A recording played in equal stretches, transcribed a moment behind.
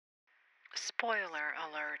Spoiler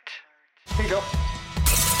alert. Here you go.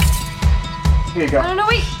 Here you go. No,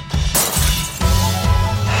 wait.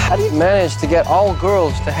 How do you manage to get all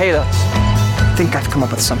girls to hate us? I think I've come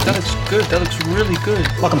up with something. That looks good. That looks really good.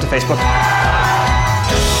 Welcome to Facebook.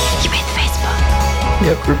 You made Facebook. We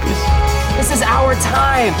have groupies. This is our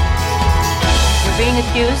time. You're being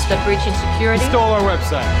accused of breaching security, Stole our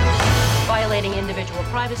website. violating individual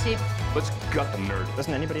privacy. Let's gut the nerd.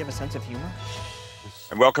 Doesn't anybody have a sense of humor?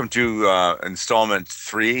 And welcome to installment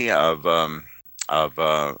 3 of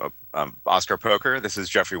Oscar Poker. This is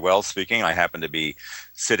Jeffrey Wells speaking. I happen to be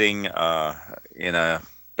sitting in a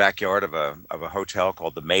backyard of a hotel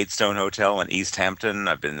called the Maidstone Hotel in East Hampton.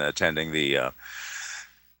 I've been attending the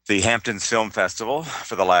Hamptons Film Festival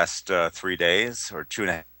for the last 3 days or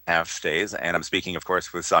 2.5 days, and I'm speaking, of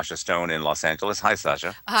course, with Sasha Stone in Los Angeles. Hi,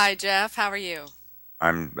 Sasha. Hi, Jeff. How are you?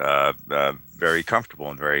 I'm very comfortable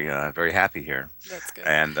and very happy here. That's good.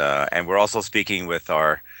 And we're also speaking with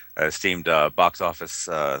our esteemed box office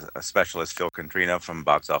specialist, Phil Contrino from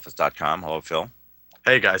boxoffice.com. Hello, Phil.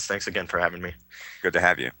 Hey guys, thanks again for having me. Good to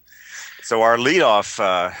have you. So our leadoff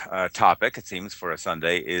topic, it seems, for a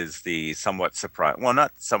Sunday is the somewhat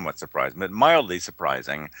not somewhat surprising, but mildly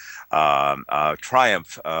surprising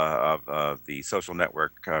triumph of the Social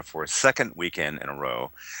Network for a second weekend in a row,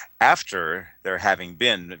 after there having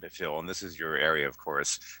been, Phil, and this is your area, of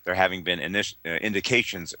course, there having been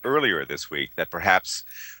indications earlier this week that perhaps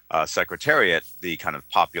Secretariat, the kind of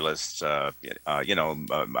populist,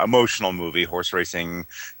 emotional movie, horse racing,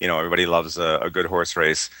 everybody loves a good horse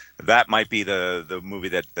race, that might be the movie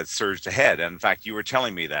that surged ahead. And in fact, you were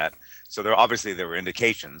telling me that. So there were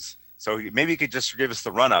indications. So maybe you could just give us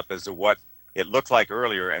the run-up as to what it looked like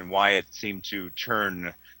earlier and why it seemed to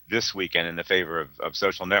turn this weekend in the favor of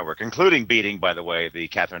Social Network, including beating, by the way, the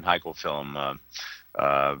Katherine Heigl film,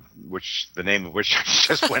 which the name of which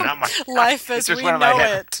just went on my Life as we know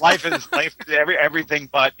it. Life is everything,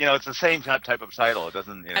 but it's the same type of title. It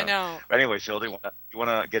doesn't, I know. But anyway, Phil, do you want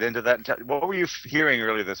to get into that? And what were you hearing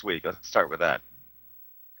earlier this week? Let's start with that.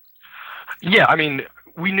 Yeah, I mean,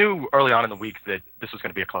 we knew early on in the week that this was going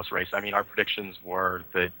to be a close race. I mean, our predictions were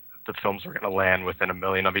that the films were going to land within a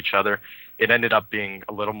million of each other. It ended up being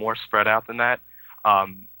a little more spread out than that.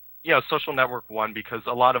 Social Network won because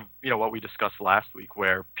a lot of, what we discussed last week,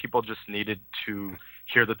 where people just needed to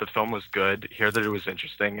hear that the film was good, hear that it was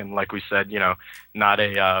interesting, and like we said, not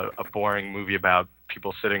a boring movie about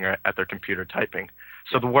people sitting at their computer typing.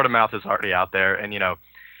 So the word of mouth is already out there, and,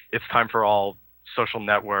 it's time for all Social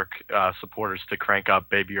Network supporters to crank up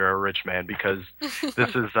Baby You're a Rich Man, because this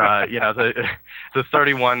is, the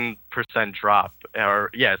 31% drop,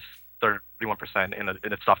 it's 31%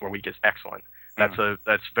 in a sophomore week is excellent.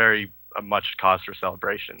 That's very much cause for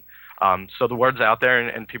celebration. So the word's out there,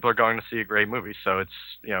 and people are going to see a great movie. So it's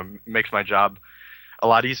makes my job a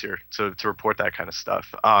lot easier to report that kind of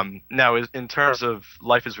stuff. Now, in terms of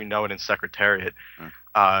Life as We Know It in Secretariat,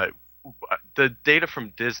 the data from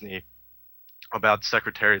Disney about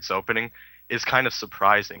Secretariat's opening is kind of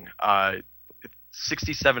surprising.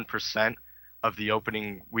 67% of the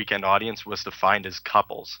opening weekend audience was defined as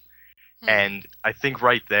couples. And I think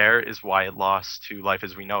right there is why it lost to Life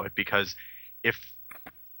as We Know It, because if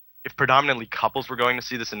predominantly couples were going to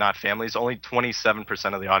see this and not families, only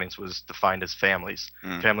 27% of the audience was defined as families,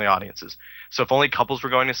 family audiences. So if only couples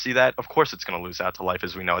were going to see that, of course it's going to lose out to Life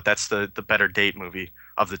as We Know It. That's the better date movie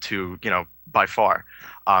of the two, by far.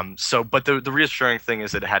 But the reassuring thing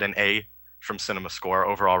is that it had an A from CinemaScore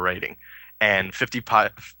overall rating, and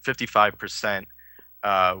 55%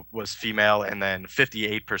 was female, and then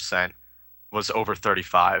 58% was over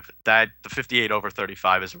 35. That the 58 over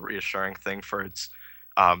 35 is a reassuring thing for its.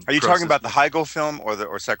 Are you talking about the Heigl film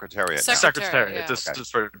or Secretariat? Secretariat.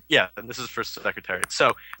 Yeah. This is for Secretariat.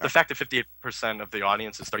 So the fact that 58% of the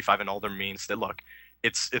audience is 35 and older means that, look,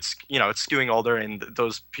 it's skewing older, and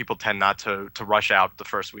those people tend not to rush out the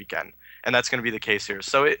first weekend, and that's going to be the case here.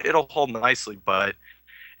 So it'll hold nicely, but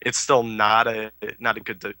it's still not a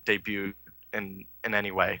good debut in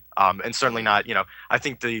any way, and certainly not. I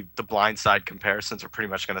think the Blind Side comparisons are pretty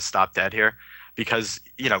much going to stop dead here, because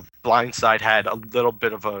Blind Side had a little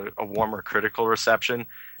bit of a warmer critical reception,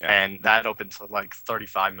 and that opened to like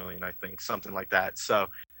 35 million, I think, something like that. So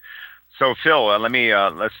Phil, let me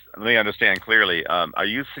understand clearly. Are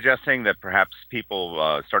you suggesting that perhaps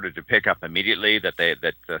people started to pick up immediately that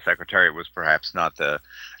the Secretariat was perhaps not the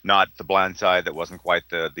Blind Side, that wasn't quite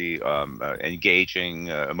the engaging,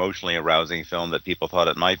 emotionally arousing film that people thought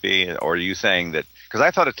it might be? Or are you saying that, because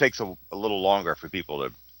I thought it takes a little longer for people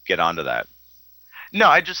to get onto that? No,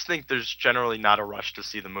 I just think there's generally not a rush to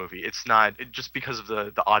see the movie. It's not just because of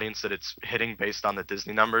the audience that it's hitting based on the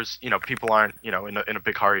Disney numbers. People aren't in a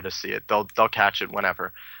big hurry to see it. They'll catch it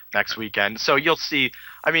whenever next weekend. So you'll see.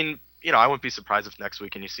 I mean, I wouldn't be surprised if next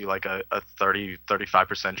weekend you see like a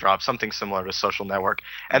 30-35% drop, something similar to Social Network,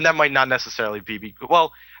 and that might not necessarily be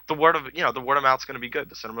well. The word of mouth's going to be good.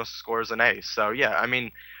 The cinema score is an A. So yeah, I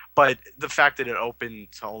mean, but the fact that it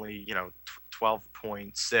opened to only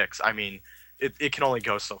 12.6, I mean, it can only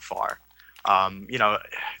go so far.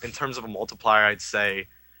 In terms of a multiplier, I'd say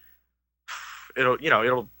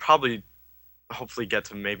it'll probably hopefully get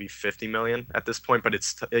to maybe 50 million at this point, but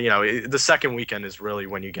it's the second weekend is really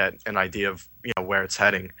when you get an idea of where it's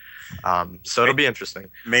heading. So it'll be interesting.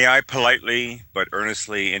 May I politely but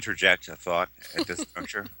earnestly interject a thought at this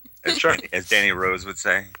juncture? Sure. As Danny Rose would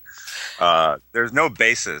say, there's no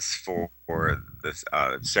basis for this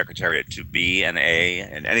Secretariat to be an A,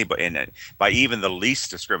 and anybody, by even the least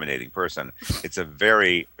discriminating person. It's a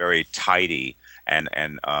very, very tidy and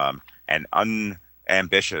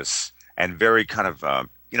unambitious and very kind of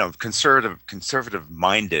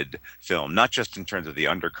conservative-minded film. Not just in terms of the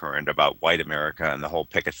undercurrent about white America and the whole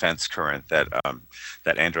picket fence current that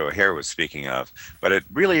Andrew O'Hare was speaking of, but it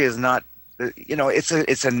really is not.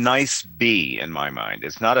 It's a nice B in my mind.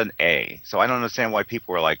 It's not an A. So I don't understand why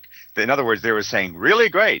people were like, in other words, they were saying really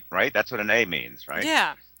great, right? That's what an A means, right?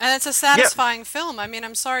 Yeah. And it's a satisfying film. I mean,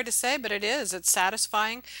 I'm sorry to say, but it is. It's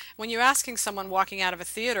satisfying. When you're asking someone walking out of a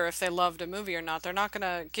theater if they loved a movie or not, they're not going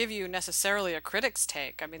to give you necessarily a critic's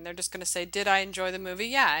take. I mean, they're just going to say, did I enjoy the movie?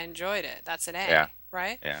 Yeah, I enjoyed it. That's an A,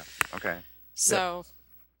 right? Yeah, okay. So,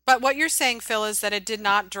 but what you're saying, Phil, is that it did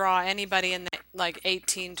not draw anybody in the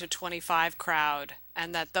 18 to 25 crowd,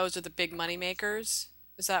 and that those are the big money makers.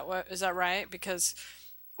 Is that right? Because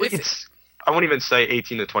I won't even say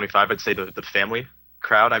 18 to 25. I'd say the family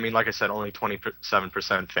crowd. I mean, like I said, only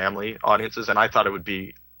 27% family audiences, and I thought it would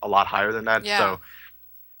be a lot higher than that. Yeah.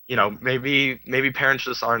 So, maybe parents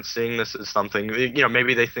just aren't seeing this as something.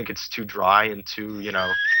 Maybe they think it's too dry and too too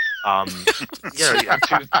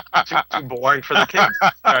boring for the kids. You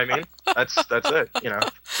know what I mean? That's it.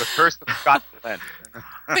 The first of Scott Glenn.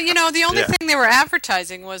 But the only thing they were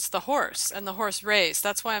advertising was the horse and the horse race.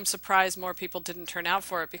 That's why I'm surprised more people didn't turn out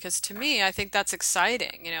for it, because to me, I think that's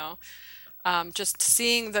exciting. Just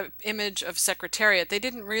seeing the image of Secretariat, they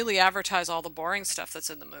didn't really advertise all the boring stuff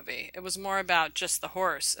that's in the movie. It was more about just the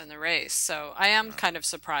horse and the race. So I am kind of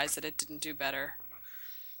surprised that it didn't do better.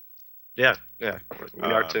 Yeah, we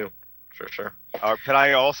are too, for sure. Could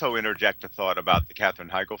I also interject a thought about the Katherine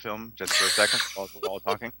Heigl film, just for a second, while we're all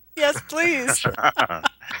talking? Yes, please.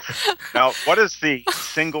 Now, what is the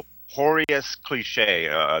single hoariest cliche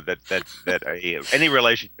that any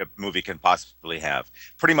relationship movie can possibly have?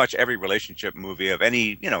 Pretty much every relationship movie of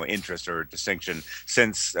any interest or distinction,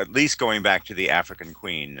 since at least going back to The African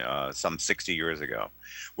Queen some 60 years ago,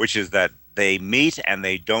 which is that they meet and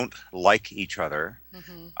they don't like each other.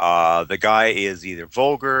 Mm-hmm. The guy is either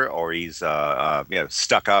vulgar or he's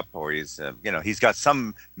stuck up, or he's he's got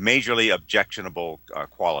some majorly objectionable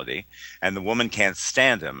quality, and the woman can't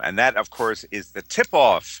stand him. And that, of course, is the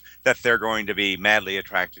tip-off that they're going to be madly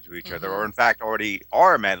attracted to each other, or in fact already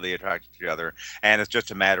are madly attracted to each other. And it's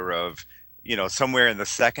just a matter of somewhere in the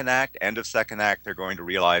second act, end of second act, they're going to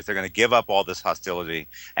realize they're going to give up all this hostility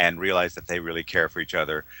and realize that they really care for each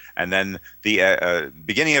other. And then the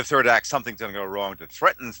beginning of third act, something's going to go wrong that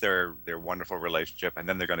threatens their wonderful relationship, and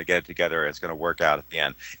then they're going to get it together. It's going to work out at the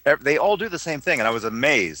end. They all do the same thing, and I was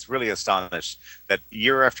amazed, really astonished, that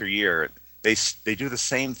year after year they do the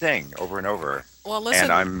same thing over and over. Well,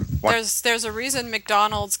 listen, there's a reason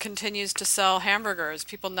McDonald's continues to sell hamburgers.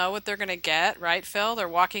 People know what they're going to get, right, Phil? They're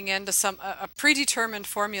walking into a predetermined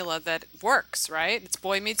formula that works, right? It's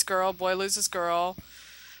boy meets girl, boy loses girl,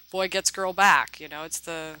 boy gets girl back. It's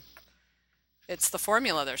the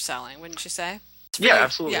formula they're selling, wouldn't you say? Yeah,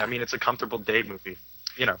 absolutely. Yeah. I mean, it's a comfortable date movie,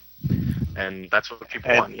 and that's what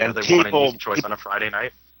people want. They want an easy choice on a Friday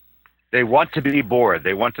night. They want to be bored.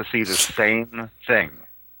 They want to see the same thing.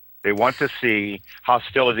 They want to see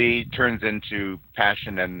hostility turns into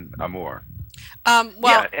passion and amour.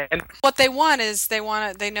 What they want is they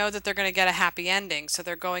know that they're going to get a happy ending, so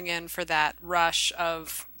they're going in for that rush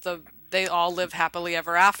of they all live happily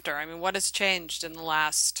ever after. I mean, what has changed in the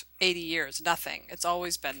last 80 years? Nothing. It's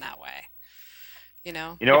always been that way.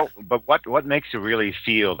 But what makes you really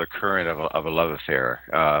feel the current of a love affair?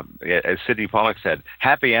 As Sidney Pollack said,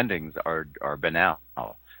 happy endings are banal.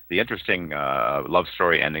 The interesting love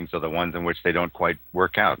story endings are the ones in which they don't quite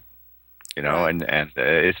work out. And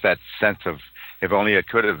it's that sense of if only it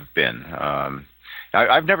could have been.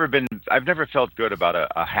 I've never felt good about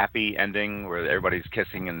a happy ending where everybody's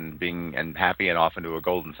kissing and being and happy and off into a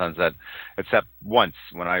golden sunset, except once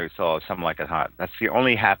when I saw Something Like It Hot. That's the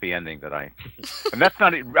only happy ending that and that's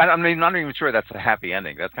not. I'm not even sure that's a happy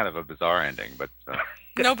ending. That's kind of a bizarre ending, but.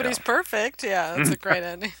 Nobody's perfect. Yeah, that's a great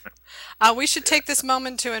ending. We should take this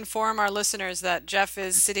moment to inform our listeners that Jeff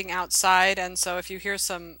is sitting outside, and so if you hear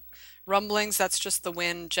some rumblings, that's just the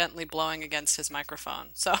wind gently blowing against his microphone.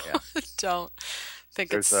 So don't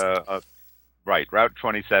think There's it's... Route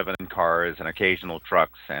 27 cars and occasional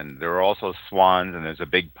trucks, and there are also swans, and there's a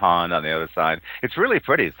big pond on the other side. It's really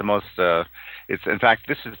pretty. It's the most. In fact,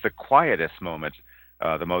 this is the quietest moment.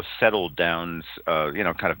 The most settled down,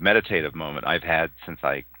 kind of meditative moment I've had since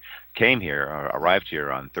I arrived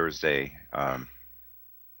here on Thursday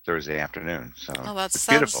afternoon. So it's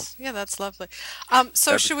beautiful. Yeah, that's lovely.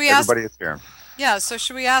 So should we ask? Everybody is here. Yeah. So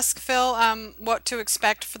should we ask Phil what to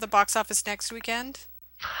expect for the box office next weekend?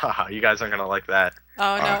 You guys aren't gonna like that.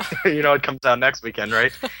 Oh no. You know it comes out next weekend,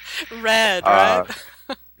 right? Red, right?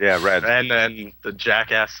 Yeah, Red. And then the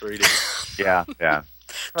Jackass 3D. Yeah.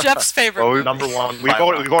 Jeff's favorite. Number one. We've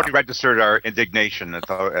already registered our indignation at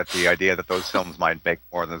the idea that those films might make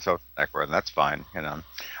more than Zodiac were, and that's fine. Well,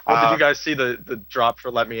 did you guys see the drop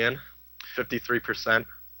for Let Me In? 53%.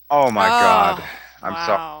 Oh my God! I'm wow.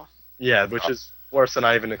 sorry. Yeah, which is worse than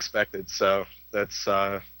I even expected. So that's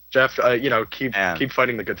Jeff. Keep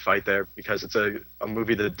fighting the good fight there, because it's a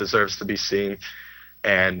movie that deserves to be seen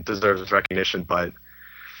and deserves recognition, but.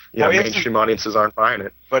 Yeah, mainstream audiences aren't buying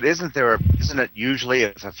it. But isn't it usually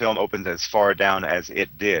if a film opens as far down as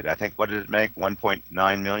it did? I think, what did it make?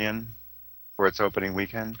 1.9 million for its opening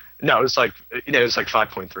weekend? No, it was like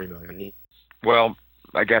 5.3 million. Well,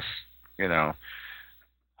 I guess, I don't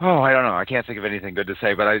know. I can't think of anything good to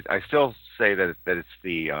say, but I still say that it's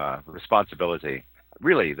the responsibility,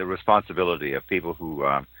 really the responsibility of people who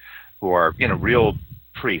are, real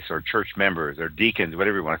priests or church members or deacons,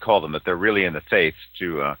 whatever you want to call them, that they're really in the faith,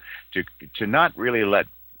 to not really let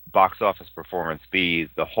box office performance be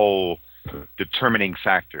the whole determining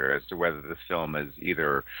factor as to whether this film is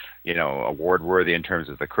either award worthy in terms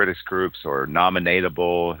of the critics groups or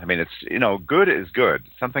nominatable. I mean, it's good is good.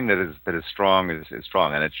 Something that is strong is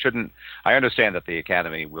strong, and it shouldn't. I understand that the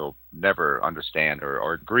Academy will never understand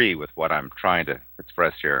or agree with what I'm trying to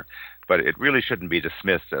express here, but it really shouldn't be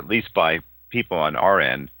dismissed, at least by people on our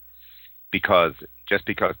end, because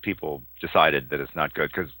people decided that it's not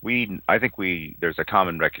good. Because I think there's a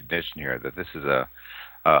common recognition here that this is a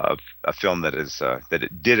film that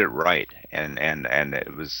it did it right, and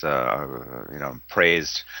it was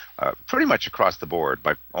praised pretty much across the board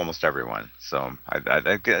by almost everyone. So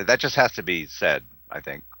that just has to be said, I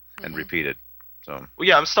think, and repeated. So. Well,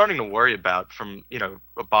 yeah, I'm starting to worry about, from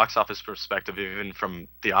a box office perspective, even from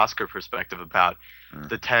the Oscar perspective, about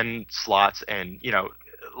the 10 slots. And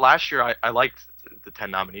last year I liked the 10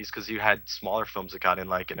 nominees because you had smaller films that got in,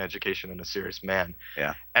 like An Education and A Serious Man.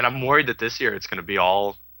 Yeah. And I'm worried that this year it's going to be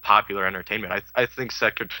all popular entertainment. I think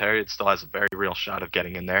Secretariat still has a very real shot of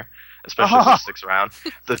getting in there, especially if it sticks around.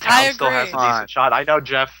 The Town still has a decent shot. I know,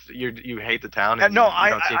 Jeff, you hate The Town. And no, I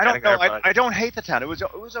don't know. I don't hate The Town. It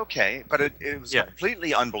was okay, but it was a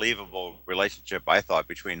completely unbelievable relationship, I thought,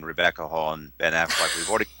 between Rebecca Hall and Ben Affleck. We've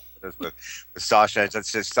already this with Sasha.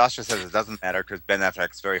 Sasha says it doesn't matter because Ben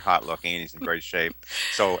Affleck's very hot looking and he's in great shape.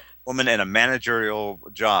 So a woman in a managerial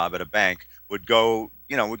job at a bank would go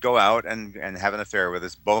out and have an affair with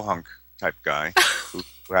this bohunk type guy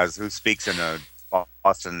who speaks in a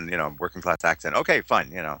Boston, working class accent. Okay,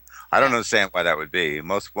 fine. I don't understand why that would be.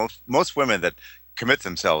 Most women that commit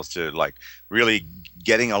themselves to like really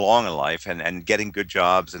getting along in life and getting good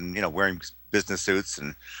jobs and wearing business suits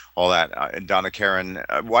and all that. And Donna Karan,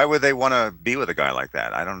 why would they want to be with a guy like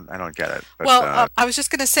that? I don't get it. But, well, I was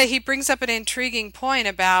just going to say he brings up an intriguing point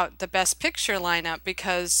about the Best Picture lineup,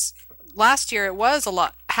 because last year it was a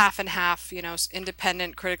lot half and half,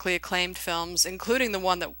 independent, critically acclaimed films, including the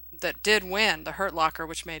one that did win, The Hurt Locker,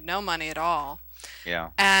 which made no money at all. Yeah.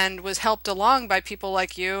 And was helped along by people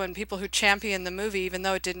like you and people who championed the movie, even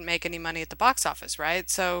though it didn't make any money at the box office, right?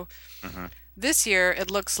 So this year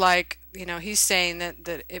it looks like, he's saying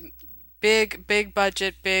that big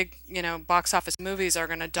budget, box office movies are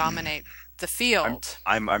going to dominate the field.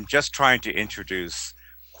 I'm just trying to introduce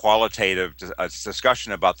qualitative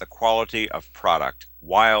discussion about the quality of product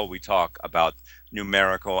while we talk about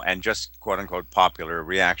numerical and just quote unquote popular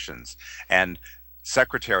reactions. And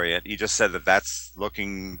Secretariat, you just said that's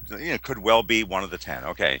looking, could well be one of the 10.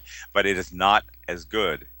 Okay, but it is not as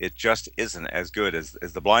good. It just isn't as good as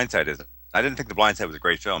The Blind Side is. I didn't think The Blind Side was a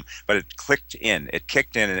great film, but it kicked in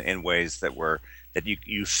in ways that were that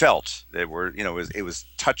you felt that were, it was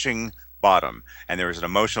touching bottom, and there was an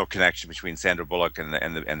emotional connection between Sandra Bullock and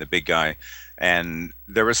the big guy, and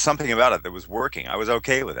there was something about it that was working. I was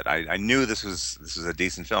okay with it. I knew this was a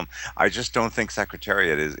decent film. I just don't think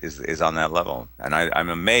Secretariat is on that level, and I'm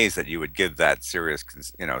amazed that you would give that serious,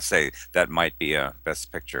 say that might be a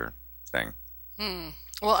Best Picture thing.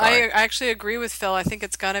 Well, I actually agree with Phil. I think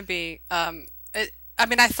it's going to be.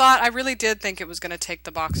 I really did think it was going to take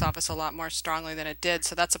the box office a lot more strongly than it did,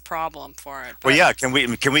 so that's a problem for it. But... Well, yeah, can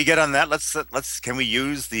we get on that? Can we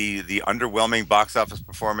use the underwhelming box office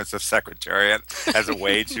performance of Secretariat as a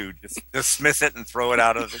way to dismiss it and throw it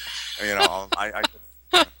out of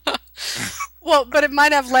the, Well, but it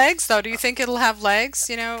might have legs, though. Do you think it'll have legs?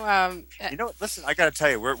 Listen, I got to tell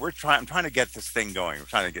you, I'm trying to get this thing going. We're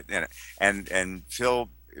trying to get in it, and Phil.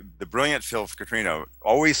 The brilliant Phil Scatrino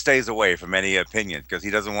always stays away from any opinion because he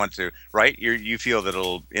doesn't want to. Right? You feel that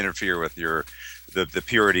it'll interfere with the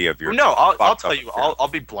purity of your. No, I'll tell you. I'll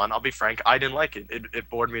be blunt. I'll be frank. I didn't like it. It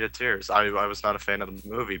bored me to tears. I was not a fan of the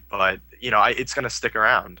movie, but it's going to stick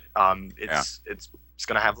around. It's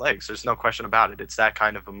going to have legs. There's no question about it. It's that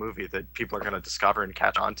kind of a movie that people are going to discover and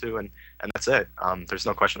catch on to, and that's it. There's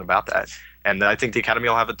no question about that. And I think the Academy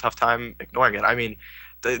will have a tough time ignoring it. I mean.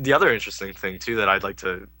 The other interesting thing too that I'd like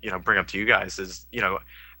to bring up to you guys is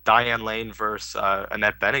Diane Lane versus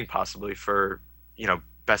Annette Bening possibly for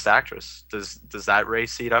Best Actress. Does that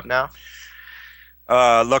race heat up now?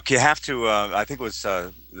 Look, you have to. I think it was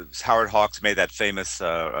Howard Hawks made that famous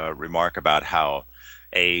remark about how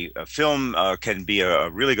a film can be a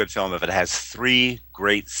really good film if it has 3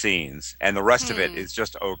 great scenes and the rest of it is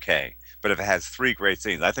just okay. But if it has 3 great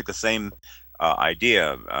scenes, I think the same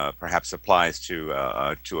idea perhaps applies to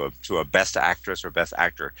a Best Actress or Best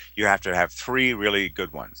Actor. You have to have 3 really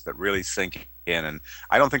good ones that really sink in, and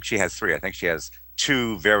I don't think she has 3. I think she has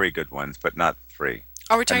 2 very good ones, but not 3.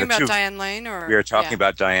 Are we talking about Diane Lane, or we are talking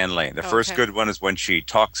about Diane Lane? The first good one is when she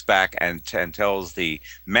talks back and tells the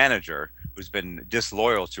manager who's been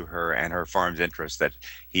disloyal to her and her firm's interest that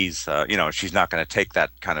he's, she's not going to take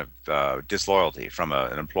that kind of disloyalty from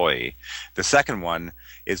an employee. The second one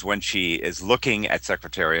is when she is looking at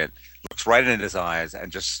Secretariat, looks right in his eyes,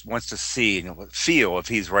 and just wants to feel if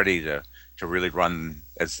he's ready to really run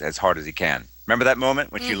as hard as he can. Remember that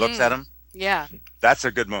moment when she looks at him? Yeah. That's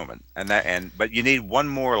a good moment, but you need one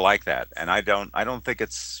more like that, and I don't think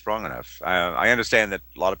it's strong enough. I understand that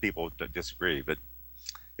a lot of people disagree, but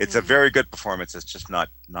it's a very good performance. It's just not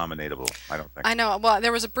nominatable, I don't think. I know. Well,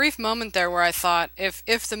 there was a brief moment there where I thought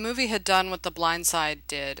if the movie had done what The Blind Side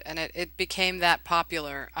did and it became that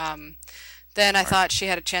popular, then I thought she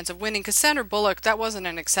had a chance of winning. Because Sandra Bullock, that wasn't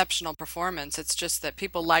an exceptional performance. It's just that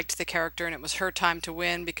people liked the character and it was her time to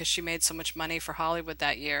win because she made so much money for Hollywood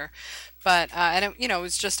that year. But it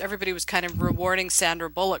was just everybody was kind of rewarding Sandra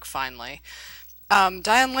Bullock finally.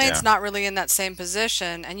 Diane Lane's not really in that same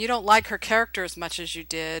position, and you don't like her character as much as you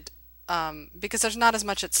did because there's not as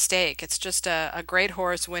much at stake. It's just a great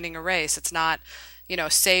horse winning a race. It's not,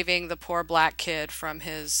 saving the poor black kid from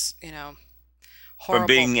his, horrible... From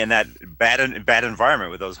being in that bad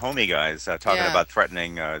environment with those homie guys talking about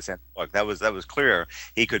threatening Sandra Bullock. That was clear.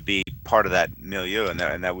 He could be part of that milieu, and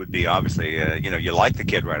that would be obviously, you like the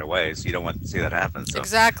kid right away, so you don't want to see that happen. So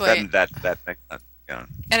exactly. That makes sense.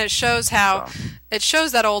 And it shows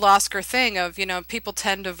that old Oscar thing of, people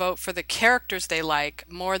tend to vote for the characters they like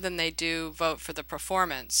more than they do vote for the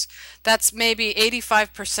performance. That's maybe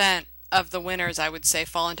 85% of the winners, I would say,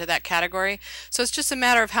 fall into that category. So it's just a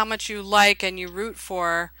matter of how much you like and you root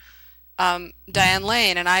for Diane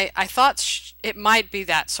Lane. And I thought it might be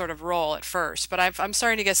that sort of role at first, but I'm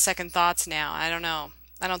starting to get second thoughts now. I don't know.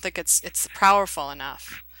 I don't think it's powerful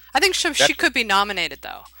enough. I think she could be nominated,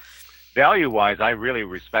 though. Value-wise, I really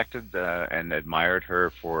respected and admired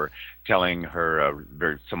her for telling her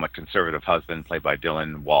very somewhat conservative husband, played by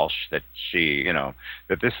Dylan Walsh, that she,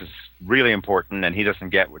 that this is really important and he doesn't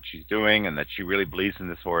get what she's doing and that she really believes in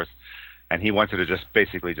this horse and he wants her to just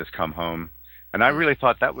basically come home. And I really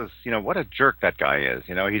thought that was, what a jerk that guy is.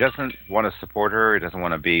 He doesn't want to support her. He doesn't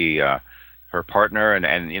want to be her partner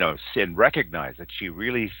and recognize that she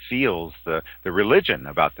really feels the religion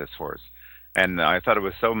about this horse. And I thought it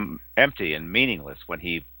was so empty and meaningless when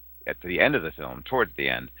he, at the end of the film, towards the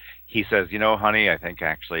end, he says, honey, I think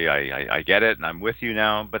actually I get it and I'm with you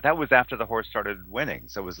now. But that was after the horse started winning.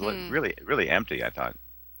 So it was really, really empty, I thought.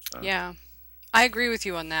 Yeah, I agree with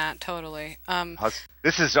you on that, totally.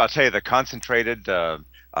 This is, I'll tell you, the concentrated, the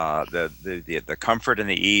comfort and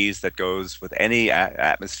the ease that goes with any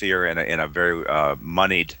atmosphere in a very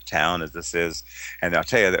moneyed town as this is. And I'll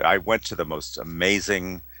tell you that I went to the most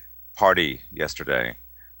amazing party yesterday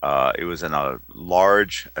It was in a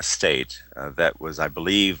large estate that was, I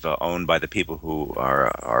believe, owned by the people who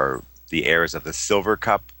are the heirs of the Silver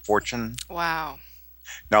Cup fortune. Wow.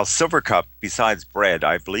 Now, Silver Cup, besides bread,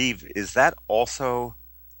 I believe, is that also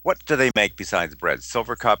what do they make besides bread?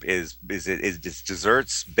 Silver Cup is it's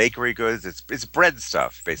desserts, bakery goods. It's bread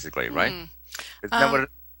stuff, basically, right? Isn't that what it,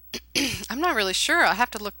 I'm not really sure. I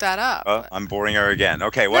have to look that up. I'm boring her again.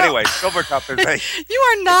 Okay, well, anyway, Silver Cup is a... You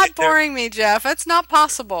are not boring me, Jeff. It's not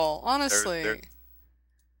possible, honestly.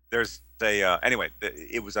 There's a... anyway,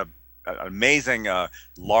 it was an amazing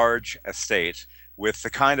large estate with the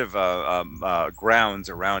kind of grounds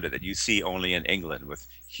around it that you see only in England, with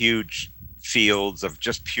huge fields of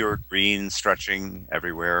just pure green stretching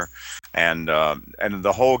everywhere, and all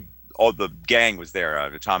the gang was there.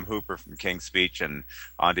 Tom Hooper from King's Speech, and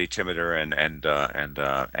Andy Timidor, and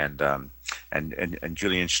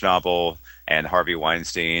Julian Schnabel, and Harvey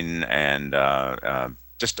Weinstein, and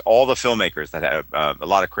just all the filmmakers that had a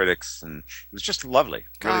lot of critics, and it was just lovely,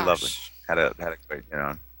 really lovely. Had a great,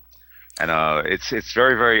 and it's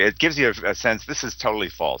very, very. It gives you a sense. This is totally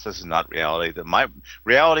false. This is not reality. My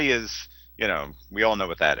reality is. We all know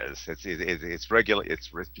what that is. It's regular. It's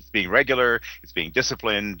being regular. It's being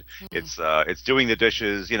disciplined. It's doing the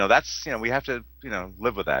dishes. That's we have to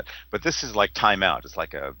live with that. But this is like Time Out. It's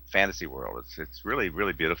like a fantasy world. It's really,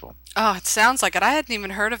 really beautiful. Oh, it sounds like it. I hadn't even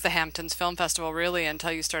heard of the Hamptons Film Festival really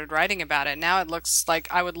until you started writing about it. Now it looks like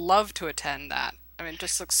I would love to attend that. I mean, it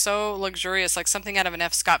just looks so luxurious, like something out of an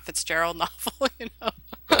F. Scott Fitzgerald novel.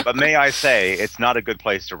 But may I say, it's not a good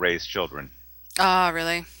place to raise children. Ah,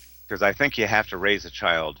 really? Because I think you have to raise a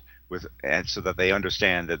child so that they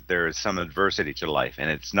understand that there is some adversity to life, and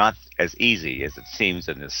it's not as easy as it seems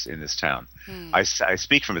in this town. I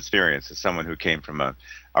speak from experience as someone who came from a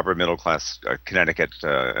upper middle class Connecticut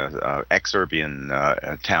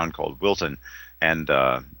exurban town called Wilton, and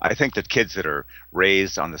I think that kids that are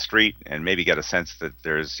raised on the street and maybe get a sense that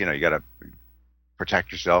there's you got to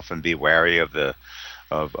protect yourself and be wary of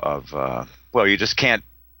well, you just can't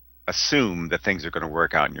assume that things are going to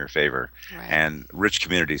work out in your favor. Right. And rich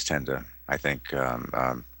communities tend to, I think,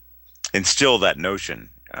 instill that notion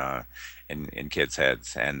in kids'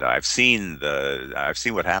 heads. And I've seen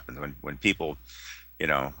what happens when people,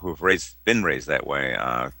 who've been raised that way,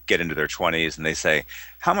 get into their 20s and they say,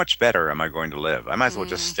 "How much better am I going to live? I might as well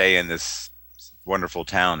just stay in this wonderful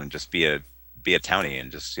town and just be a townie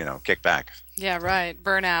and just kick back." Yeah, right.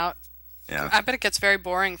 Burnout. Yeah. I bet it gets very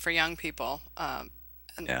boring for young people.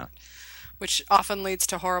 Which often leads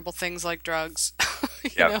to horrible things like drugs,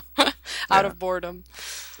 out of boredom.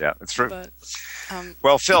 Yeah, it's true. But,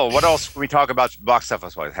 well, Phil, what else can we talk about box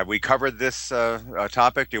office wise? Have we covered this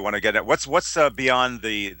topic? Do you want to get it? What's beyond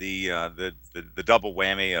the double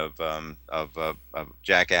whammy of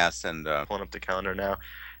Jackass and pulling up the calendar now?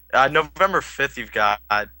 November 5th, you've got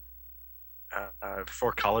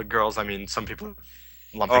For Colored Girls. I mean, some people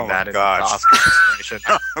lumping that into the Oscar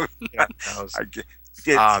destination.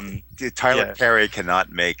 Tyler Perry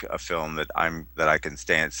cannot make a film that I can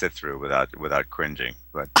sit through without cringing.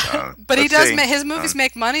 But but he does. His movies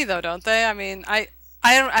make money though, don't they? I mean, I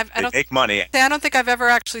don't make money. I don't think I've ever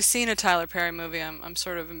actually seen a Tyler Perry movie. I'm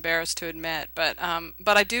sort of embarrassed to admit, but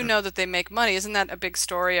I do know that they make money. Isn't that a big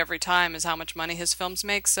story every time? Is how much money his films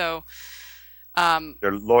make? So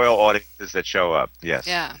they're loyal audiences that show up. Yes.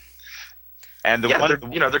 Yeah. And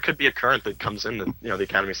there could be a current that comes in that the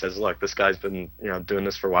Academy says, look, this guy's been doing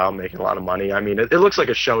this for a while, making a lot of money. I mean, it looks like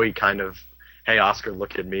a showy kind of, hey Oscar,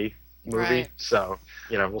 look at me movie. Right. So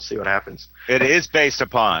we'll see what happens. It is based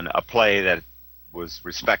upon a play that was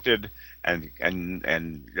respected and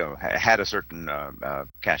had a certain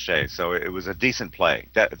cachet. So it was a decent play,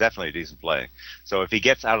 definitely a decent play. So if he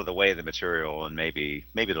gets out of the way of the material, and maybe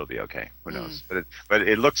it'll be okay. Who knows? But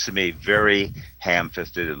it looks to me very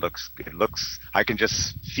ham-fisted. It looks. I can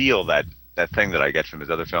just feel that thing that I get from his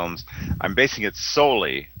other films. I'm basing it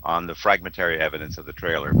solely on the fragmentary evidence of the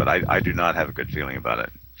trailer, but I do not have a good feeling about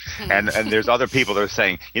it. And there's other people that are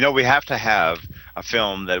saying, we have to have a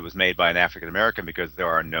film that was made by an African American because there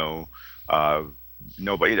are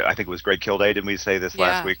nobody. I think it was Greg Kilday. Didn't we say this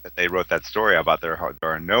last week that they wrote that story about there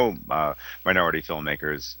are no minority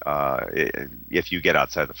filmmakers if you get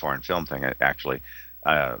outside the foreign film thing? Actually,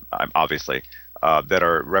 obviously that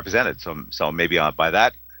are represented. So maybe by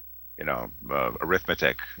that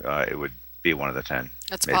arithmetic, it would be one of the 10.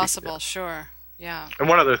 That's maybe. Possible, sure. Yeah. And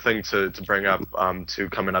one other thing to bring up,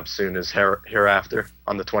 coming up soon is Hereafter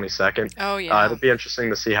on the 22nd. Oh, yeah. It'll be interesting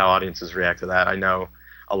to see how audiences react to that. I know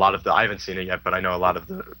I haven't seen it yet, but I know a lot of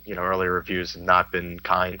the earlier reviews have not been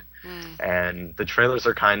kind. And the trailers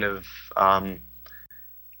are kind of,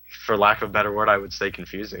 for lack of a better word, I would say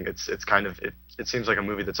confusing. It's kind of it seems like a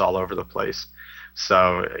movie that's all over the place.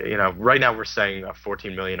 So right now we're saying a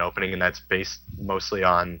 14 million opening, and that's based mostly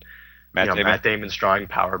on Matt Damon's drawing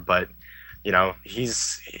power, but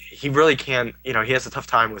he really can't. He has a tough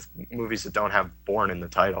time with movies that don't have "born" in the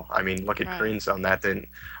title. I mean, look at Green Zone; that didn't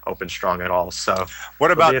open strong at all. So,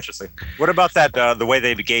 what about interesting? What about that? The way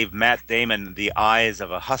they gave Matt Damon the eyes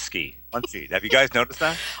of a husky. Have you guys noticed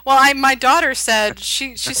that? Well, my daughter said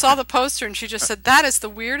she saw the poster and she just said, "That is the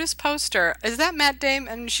weirdest poster. Is that Matt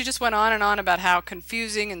Damon?" And she just went on and on about how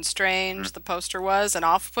confusing and strange the poster was and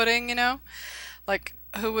off-putting. Like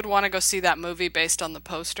who would want to go see that movie based on the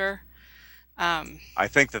poster? I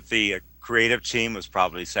think that the creative team was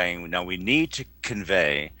probably saying, no, we need to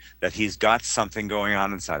convey that he's got something going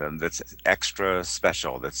on inside him that's extra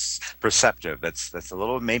special, that's perceptive, that's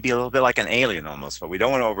maybe a little bit like an alien almost, but we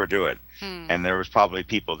don't want to overdo it. And there was probably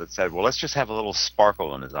people that said, well, let's just have a little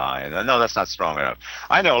sparkle in his eye. And no, that's not strong enough.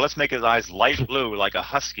 I know, let's make his eyes light blue like a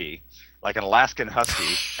husky, like an Alaskan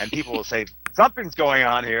husky, and people will say, something's going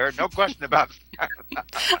on here, no question about that.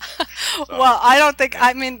 Well, I don't think,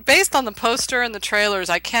 based on the poster and the trailers,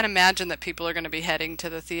 I can't imagine that people are going to be heading to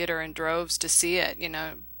the theater in droves to see it,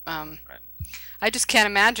 I just can't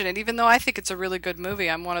imagine it, even though I think it's a really good movie.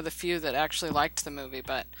 I'm one of the few that actually liked the movie,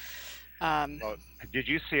 but... Well, did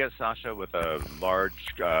you see it, Sasha, with a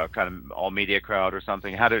large kind of all-media crowd or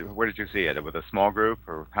something? Where did you see it? With a small group,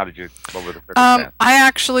 or what were the circumstances? I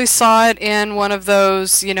actually saw it in one of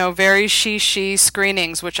those, very she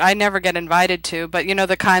screenings, which I never get invited to, but,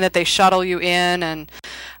 the kind that they shuttle you in, and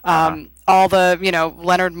all the,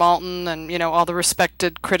 Leonard Maltin and, all the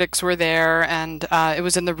respected critics were there, and it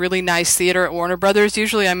was in the really nice theater at Warner Brothers.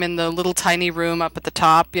 Usually I'm in the little tiny room up at the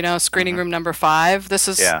top, screening room number 5. This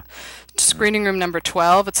is... screening room number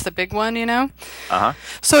 12. It's the big one,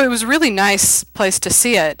 So it was a really nice place to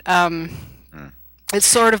see it. It's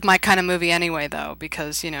sort of my kind of movie anyway, though,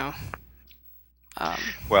 because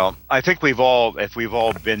well, I think if we've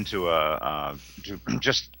all been to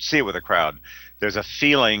just see it with a crowd, there's a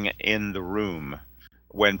feeling in the room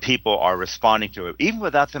when people are responding to it, even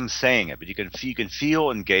without them saying it, but you can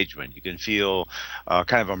feel engagement. You can feel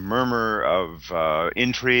kind of a murmur of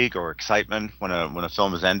intrigue or excitement when a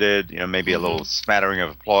film has ended. Maybe a little smattering of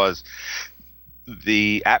applause.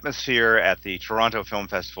 The atmosphere at the Toronto Film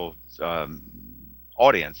Festival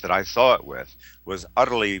audience that I saw it with was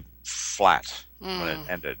utterly flat when it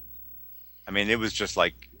ended. It was just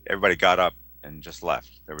like everybody got up and just left.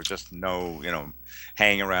 There was just no,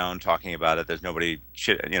 hanging around talking about it. There's nobody,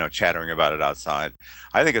 chattering about it outside.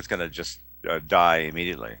 I think it's going to just die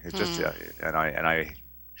immediately. It's just, and I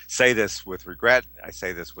say this with regret. I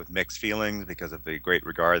say this with mixed feelings because of the great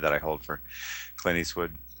regard that I hold for Clint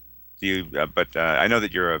Eastwood. But I know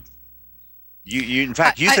that you're you in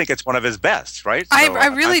fact, you think it's one of his best, right? So I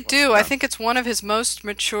really do. I think it's one of his most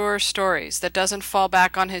mature stories that doesn't fall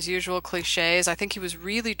back on his usual cliches. I think he was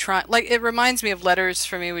really trying, it reminds me of Letters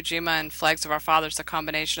from Iwo Jima and Flags of Our Fathers, the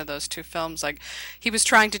combination of those two films. He was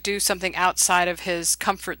trying to do something outside of his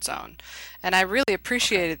comfort zone. And I really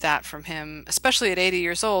appreciated that from him, especially at 80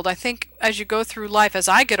 years old. I think as you go through life, as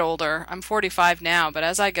I get older, I'm 45 now, but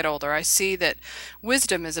as I get older, I see that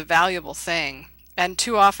wisdom is a valuable thing. And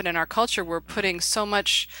too often in our culture, we're putting so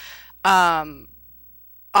much onto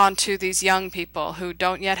these young people who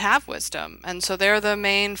don't yet have wisdom. And so they're the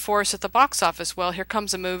main force at the box office. Well, here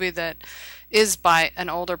comes a movie that is by an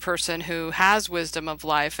older person who has wisdom of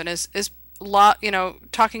life and is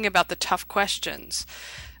talking about the tough questions,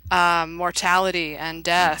 mortality and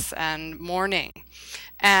death and mourning.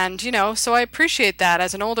 And, so I appreciate that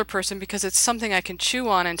as an older person because it's something I can chew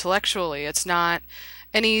on intellectually. It's not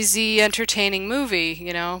an easy, entertaining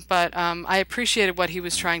movie, but I appreciated what he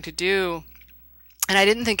was trying to do. And I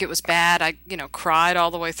didn't think it was bad. I, cried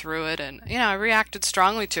all the way through it and, I reacted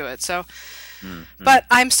strongly to it. So, but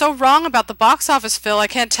I'm so wrong about the box office, Phil. I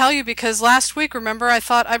can't tell you because last week, remember, I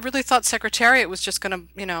really thought Secretariat was just going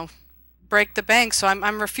to, break the bank. So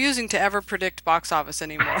I'm refusing to ever predict box office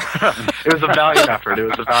anymore. It was a valiant effort.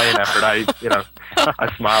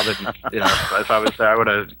 I smiled and, if I was there, I would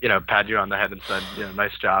have, pat you on the head and said,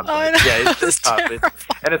 nice job. But, it's tough.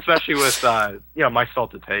 And especially with, My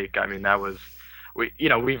Salt to Take. That was,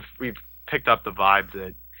 we've picked up the vibe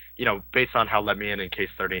that, based on how Let Me In Case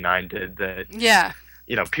 39 did that. Yeah.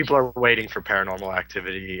 People are waiting for Paranormal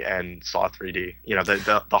Activity and Saw 3D.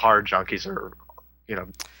 The horror junkies are, Yeah.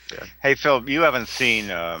 Hey, Phil, you haven't seen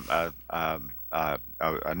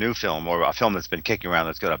a new film, or a film that's been kicking around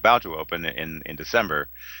that's about to open in December,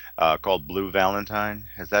 called Blue Valentine.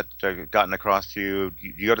 Has that gotten across to you?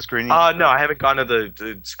 You go to screenings? No, I haven't gone to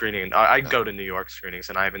the screening. I go to New York screenings,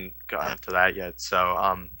 and I haven't gotten to that yet.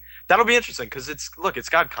 So that'll be interesting because it's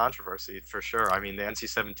got controversy for sure. I mean, the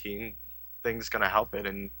NC-17 thing's going to help it,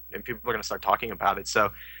 and people are going to start talking about it.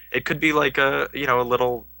 So it could be like a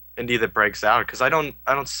little indie that breaks out, because I don't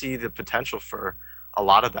see the potential for a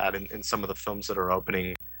lot of that in some of the films that are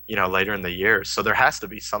opening later in the year. So there has to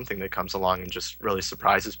be something that comes along and just really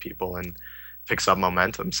surprises people and picks up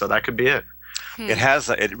momentum. So that could be it.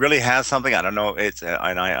 It really has something. I don't know. It's and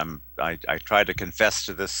I tried to confess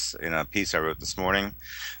to this in a piece I wrote this morning,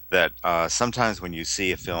 that sometimes when you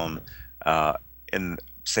see a film in,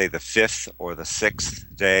 say, the 5th or the 6th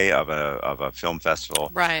day of a film festival,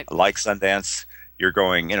 right, like Sundance, you're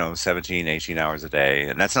going 17, 18 hours a day,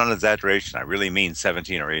 and that's not an exaggeration. I really mean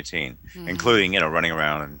 17 or 18, including running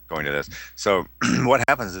around and going to this. So what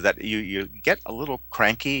happens is that you get a little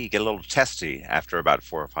cranky, you get a little testy after about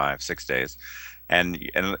 4 or 5, 6 days, and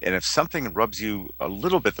if something rubs you a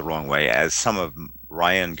little bit the wrong way, as some of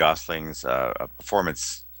Ryan Gosling's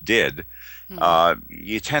performance did,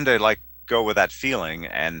 you tend to go with that feeling.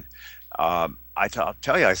 And I'll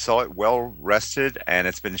tell you, I saw it well rested, and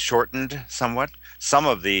it's been shortened somewhat. Some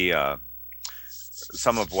of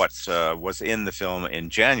what was in the film in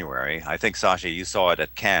January, I think, Sasha, you saw it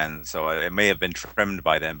at Cannes, so it may have been trimmed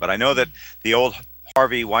by then. But I know that the old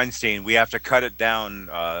Harvey Weinstein, we have to cut it down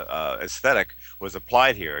aesthetic was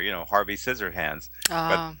applied here. Harvey Scissorhands.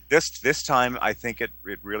 But this time, I think it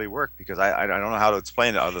really worked, because I don't know how to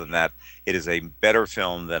explain it other than that. It is a better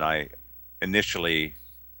film than I initially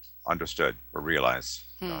understood or realized.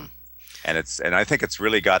 And I think it's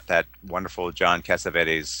really got that wonderful John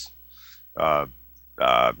Cassavetes,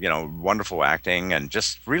 wonderful acting, and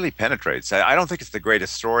just really penetrates. I don't think it's the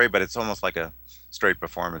greatest story, but it's almost like a straight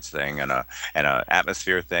performance thing and a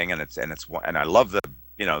atmosphere thing, and I love the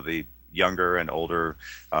younger and older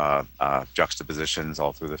juxtapositions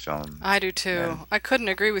all through the film. I do too. And I couldn't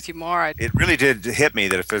agree with you more. It really did hit me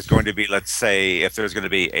that if there's going to be, let's say, if there's going to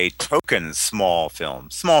be a token small film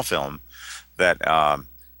that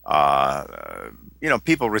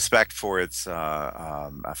people respect for its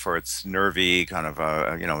nervy kind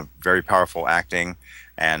of very powerful acting,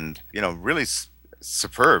 and really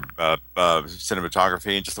superb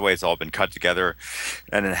cinematography, and just the way it's all been cut together,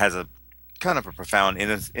 and it has a kind of a profound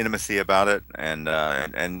intimacy about it, and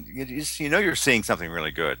you're seeing something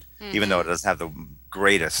really good, even though it doesn't have the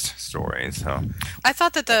greatest story. So I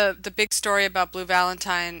thought that the big story about Blue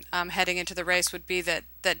Valentine heading into the race would be that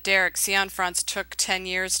Derek Cianfrance took 10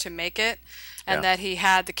 years to make it, and that he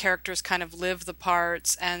had the characters kind of live the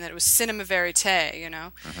parts, and that it was cinema verite,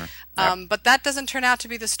 But that doesn't turn out to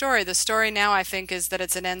be the story. The story now, I think, is that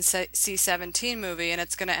it's an NC-17 movie, and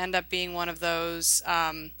it's going to end up being one of those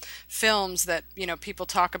films that people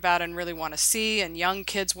talk about and really want to see, and young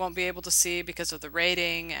kids won't be able to see because of the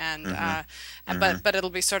rating, but it'll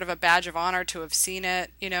be sort of a badge of honor to have seen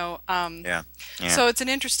it, So it's an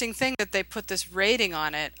interesting thing that they put this rating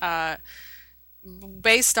on it.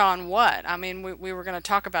 Based on what? I mean, we were going to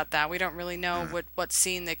talk about that. We don't really know what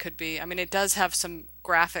scene they could be. I mean, it does have some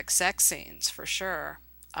graphic sex scenes for sure.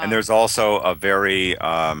 And there's also a very,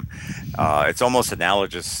 it's almost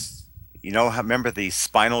analogous. Remember the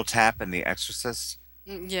Spinal Tap in The Exorcist?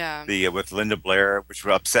 Yeah. With Linda Blair, which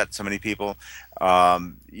upset so many people.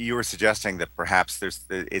 You were suggesting that perhaps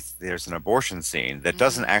there's an abortion scene that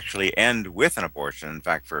doesn't actually end with an abortion. In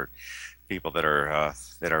fact, for people that are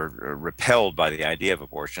repelled by the idea of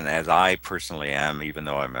abortion, as I personally am, even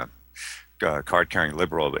though I'm a card-carrying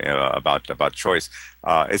liberal about choice,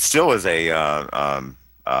 it still is it's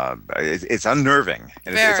unnerving,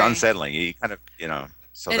 and it's unsettling. You kind of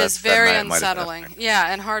So it is very unsettling,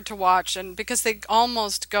 and hard to watch, and because they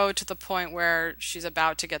almost go to the point where she's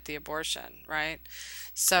about to get the abortion, right?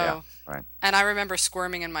 So, and I remember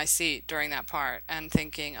squirming in my seat during that part and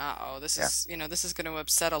thinking, this is going to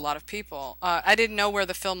upset a lot of people. I didn't know where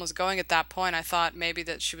the film was going at that point. I thought maybe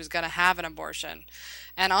that she was going to have an abortion.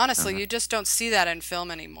 And honestly, you just don't see that in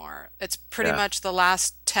film anymore. It's pretty much the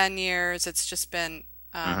last 10 years, it's just been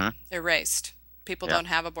erased. People don't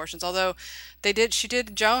have abortions. Although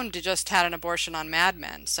Joan just had an abortion on Mad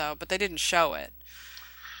Men, but they didn't show it.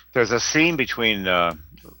 There's a scene between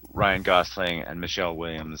Ryan Gosling and Michelle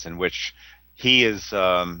Williams in which he is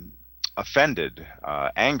offended,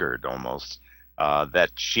 angered almost, that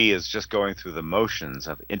she is just going through the motions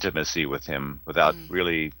of intimacy with him without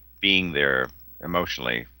really being there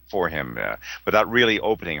emotionally for him, without really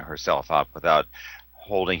opening herself up, without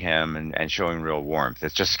holding him and showing real warmth.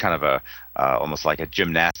 It's just kind of a almost like a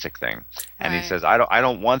gymnastic thing. And he says, I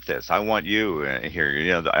don't want this. I want you here.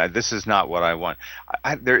 You know, this is not what I want.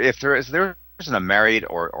 If there isn't a married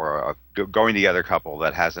or a going together couple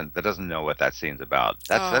that doesn't know what that scene's about.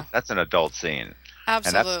 That's an adult scene.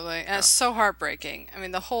 Absolutely. And it's so heartbreaking. I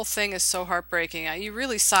mean, the whole thing is so heartbreaking. You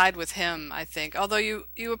really side with him, I think. Although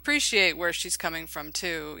you appreciate where she's coming from,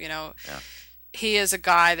 too. You know, he is a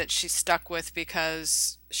guy that she's stuck with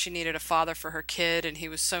because she needed a father for her kid, and he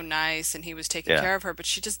was so nice, and he was taking care of her, but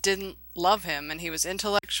she just didn't love him, and he was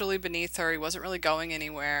intellectually beneath her. He wasn't really going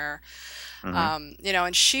anywhere. Mm-hmm. You know,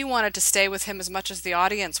 and she wanted to stay with him as much as the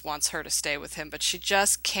audience wants her to stay with him, but she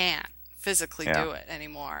just can't physically do it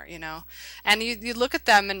anymore, you know. And you look at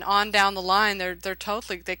them, and on down the line, they're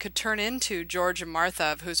totally, they could turn into George and Martha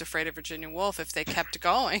of Who's Afraid of Virginia Woolf if they kept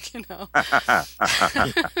going, you know.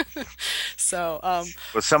 So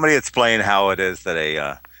well, somebody explain how it is that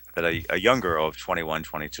a young girl of 21,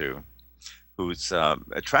 22 who's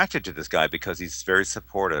attracted to this guy because he's very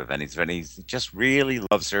supportive, and he just really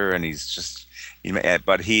loves her, and he's just, you know,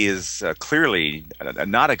 but he is clearly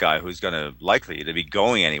not a guy who's going to likely to be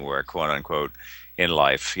going anywhere, quote unquote, in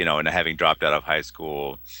life, you know, and having dropped out of high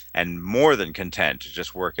school, and more than content to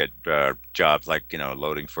just work at jobs like, you know,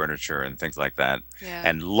 loading furniture and things like that,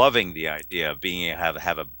 and loving the idea of being have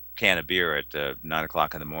a can of beer at 9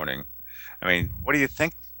 o'clock in the morning. I mean, what do you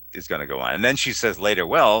think is going to go on? And then she says later,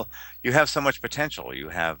 well, you have so much potential. You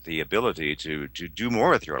have the ability to do more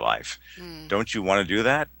with your life. Don't you want to do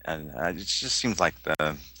that? And it just seems like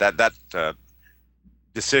that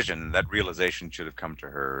decision, that realization should have come to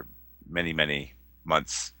her many, many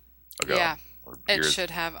months ago. Yeah, it should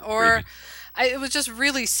have. Or it was just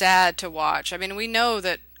really sad to watch. I mean, we know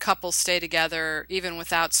that couples stay together even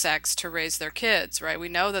without sex to raise their kids, right? We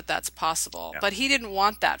know that that's possible. But he didn't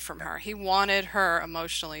want that from her. He wanted her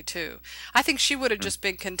emotionally too. I think she would have just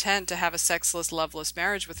been content to have a sexless, loveless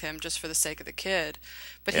marriage with him just for the sake of the kid.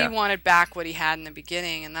 But he wanted back what he had in the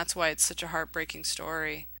beginning, and that's why it's such a heartbreaking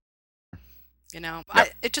story. You know,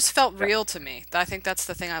 it just felt real to me. I think that's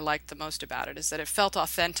the thing I liked the most about it, is that it felt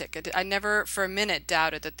authentic. I never for a minute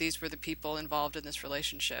doubted that these were the people involved in this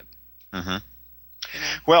relationship. Mm-hmm. You know?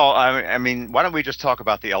 Well, I mean, why don't we just talk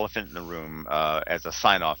about the elephant in the room as a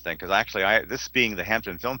sign-off thing? Because actually, this being the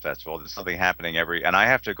Hampton Film Festival, there's something happening and I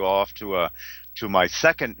have to go off to my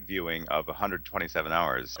second viewing of 127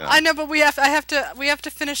 Hours. You know? I know, but we have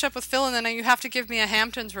to finish up with Phil, and then you have to give me a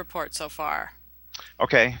Hamptons report so far.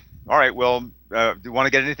 Okay. All right. Well, do you want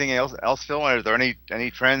to get anything else, Phil? Are there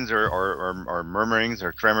any trends or murmurings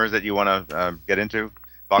or tremors that you want to get into?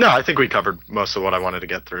 No, I think we covered most of what I wanted to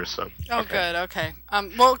get through. So. Oh, good. Okay.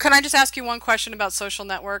 Well, can I just ask you one question about Social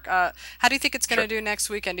Network? How do you think it's going to do next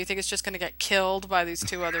weekend? Do you think it's just going to get killed by these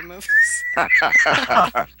two other movies?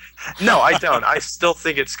 No, I don't. I still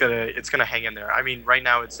think it's gonna hang in there. I mean, right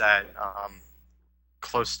now it's at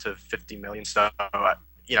close to 50 million. So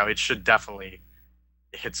you know, it should definitely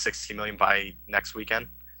hit 60 million by next weekend.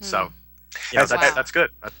 So. You know, that's good.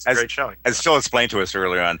 That's a great showing. As Phil explained to us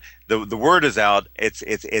earlier on, the word is out.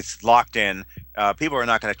 It's locked in. People are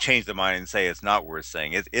not going to change their mind and say it's not worth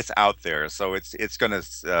seeing. It's out there, so it's going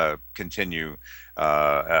to continue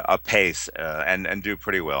apace and do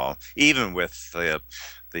pretty well, even with the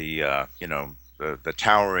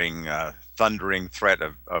towering thundering threat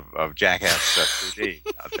of Jackass 3D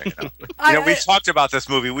out there. You know, we've talked about this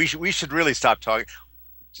movie. We should really stop talking.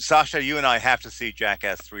 Sasha, you and I have to see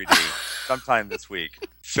Jackass 3D sometime this week.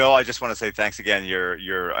 Phil, I just want to say thanks again.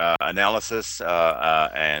 Your analysis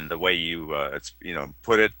and the way you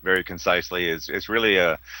put it very concisely is really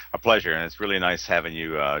a pleasure, and it's really nice having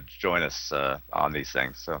you join us on these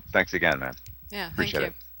things. So thanks again, man. Yeah, appreciate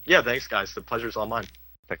it. Yeah, thanks, guys. The pleasure's all mine.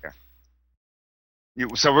 Take care.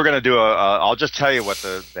 So we're going to do I'll just tell you what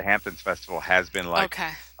the Hamptons Festival has been like.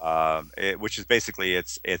 Okay. Which is basically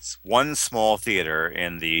it's one small theater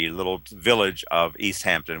in the little village of East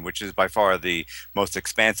Hampton, which is by far the most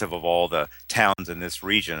expansive of all the towns in this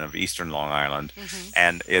region of Eastern Long Island. Mm-hmm.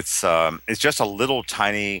 And it's just a little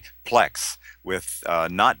tiny plex with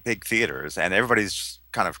not big theaters, and everybody's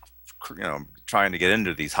kind of trying to get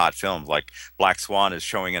into these hot films. Like Black Swan is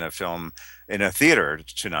showing in a theater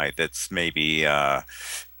tonight that's maybe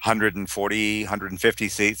 140, 150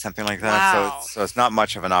 seats, something like that. Wow. So it's not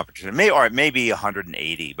much of an opportunity. It may be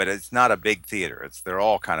 180, but it's not a big theater. They're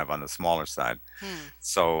all kind of on the smaller side.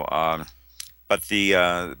 So,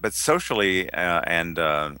 but socially and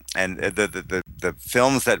the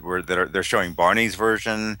films they're showing Barney's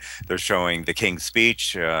version. They're showing The King's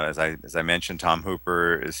Speech. As I mentioned, Tom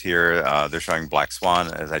Hooper is here. They're showing Black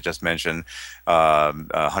Swan, as I just mentioned.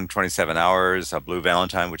 127 Hours, Blue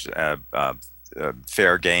Valentine, which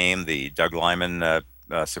Fair Game, the Doug Liman,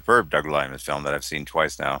 superb Doug Liman film that I've seen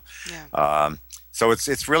twice now. Yeah. So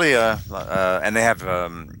it's really and they have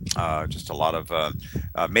just a lot of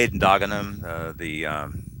Maiden Dagenham,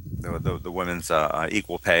 the women's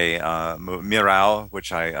equal pay, Miral,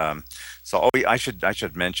 which I saw. I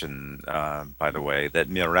should mention, by the way, that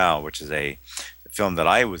Miral, which is a film that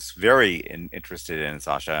I was very interested in,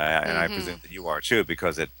 Sasha, and I presume that you are too,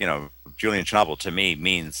 because Julian Schnabel to me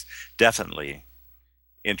means definitely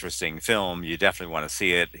interesting film. You definitely want to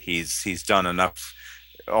see it. He's done enough.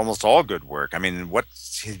 Almost all good work. I mean,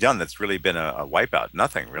 what's he done that's really been a wipeout?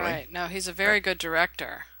 Nothing, really. Right. No, he's a very good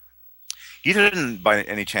director. You didn't, by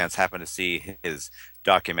any chance, happen to see his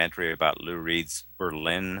documentary about Lou Reed's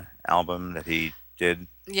Berlin album that he did?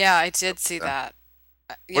 Yeah, I did see that.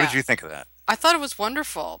 What did you think of that? I thought it was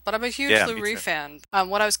wonderful, but I'm a huge Lou Reed fan.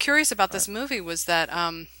 What I was curious about this movie was that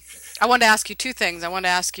I wanted to ask you two things. I wanted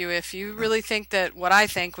to ask you if you really think that what I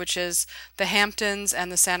think, which is the Hamptons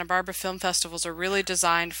and the Santa Barbara Film Festivals are really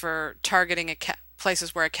designed for targeting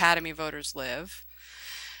places where Academy voters live.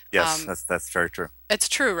 Yes, that's very true. It's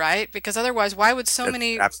true, right? Because otherwise, why would so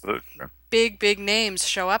many big names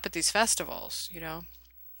show up at these festivals,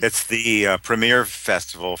 It's the premier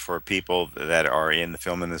festival for people that are in the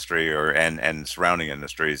film industry and surrounding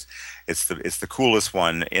industries. It's the coolest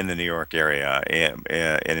one in the New York area, and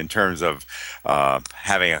in terms of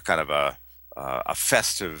having a kind of a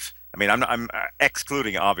festive. I mean, I'm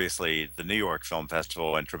excluding obviously the New York Film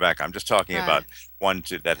Festival and Tribeca. I'm just talking about one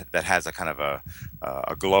that has a kind of a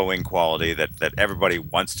glowing quality that everybody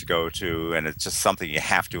wants to go to, and it's just something you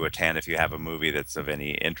have to attend if you have a movie that's of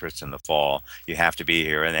any interest in the fall. You have to be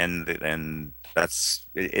here, and that's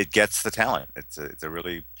it gets the talent. It's a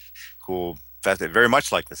really cool festival, very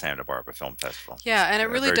much like the Santa Barbara Film Festival. Yeah, and it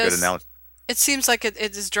really does. It seems like it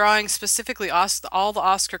is drawing specifically all the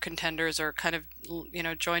Oscar contenders are kind of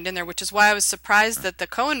joined in there, which is why I was surprised that the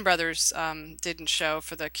Coen brothers didn't show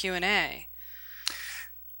for the Q&A.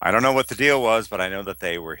 I don't know what the deal was, but I know that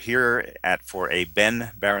they were here for a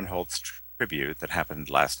Ben Barinholtz tribute that happened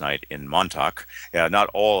last night in Montauk. Not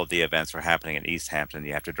all of the events were happening in East Hampton.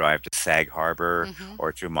 You have to drive to Sag Harbor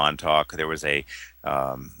or to Montauk. There was a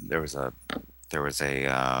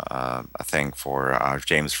thing for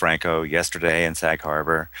James Franco yesterday in Sag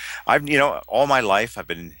Harbor. All my life I've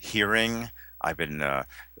been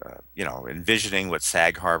envisioning what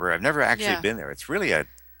Sag Harbor. I've never actually been there. It's really a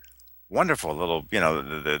wonderful little,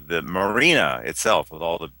 the marina itself with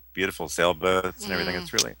all the beautiful sailboats and everything.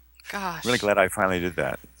 It's really, really glad I finally did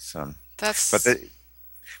that. So but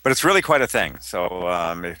it's really quite a thing. So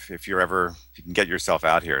if you can get yourself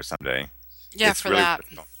out here someday. Yeah, for really that.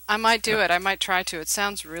 I might do it. I might try to. It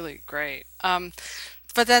sounds really great.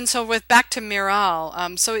 But then, back to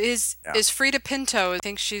Miral. So is Frida Pinto? I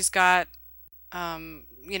think she's got,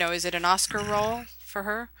 is it an Oscar role for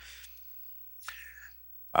her?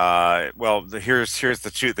 Well, here's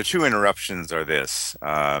the two interruptions are this.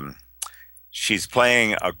 She's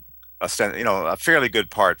playing a fairly good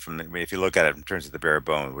part if you look at it in terms of the bare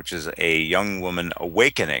bone, which is a young woman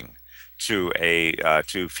awakening to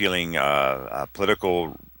feeling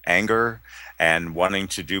political anger and wanting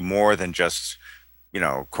to do more than just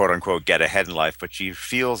quote unquote get ahead in life, but she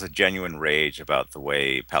feels a genuine rage about the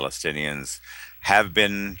way Palestinians have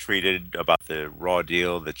been treated, about the raw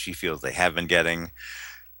deal that she feels they have been getting.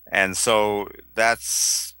 And so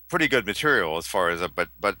that's pretty good material as far as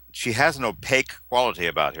but she has an opaque quality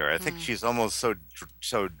about her. I think she's almost so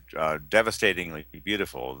devastatingly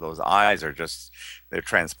beautiful. Those eyes are they're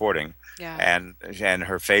transporting. Yeah. And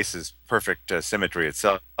her face is perfect symmetry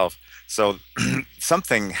itself. So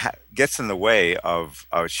something gets in the way of.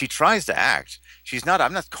 She tries to act. She's not.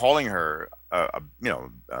 I'm not calling her,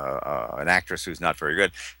 an actress who's not very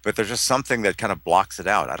good. But there's just something that kind of blocks it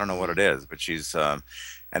out. I don't know what it is, but she's.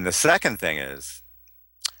 And the second thing is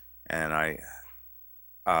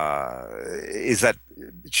that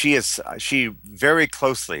she very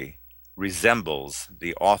closely resembles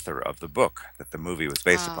the author of the book that the movie was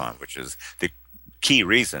based upon, which is the key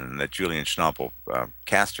reason that Julian Schnabel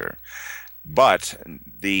cast her. But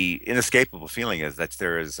the inescapable feeling is that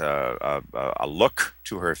there is a look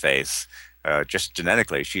to her face. Just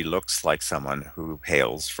genetically, she looks like someone who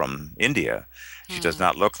hails from India. She does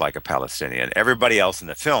not look like a Palestinian. Everybody else in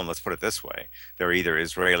the film, let's put it this way, they're either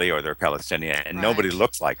Israeli or they're Palestinian, and nobody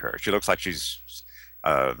looks like her. She looks like she's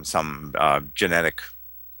some genetic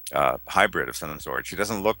hybrid of some sort. She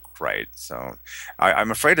doesn't look right, so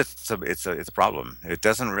I'm afraid it's a problem. It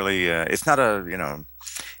doesn't really. It's not a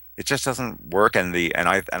It just doesn't work. And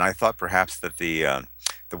I thought perhaps that the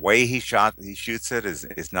way he shoots it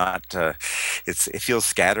is not. It feels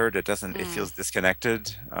scattered. It doesn't. It feels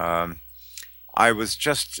disconnected. I was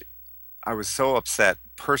just I was so upset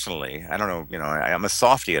personally. I don't know, I'm a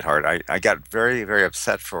softie at heart. I got very, very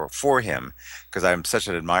upset for him because I'm such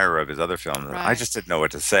an admirer of his other films. I Right. just didn't know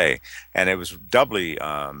what to say, and it was doubly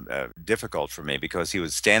difficult for me because he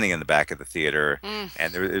was standing in the back of the theater, Mm.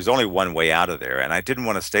 and there's only one way out of there, and I didn't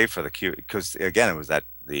want to stay for the queue because again, it was that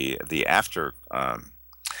the after.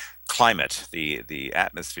 Climate, the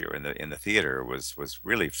atmosphere in the theater was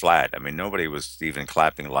really flat. I mean, nobody was even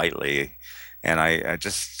clapping lightly, and it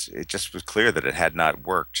just was clear that it had not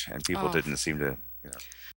worked, and people Oh. didn't seem to.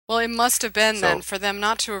 Well, it must have been then So for them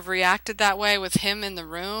not to have reacted that way with him in the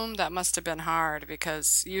room. That must have been hard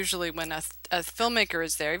because usually when a filmmaker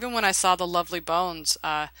is there, even when I saw The Lovely Bones,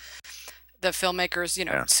 the filmmakers,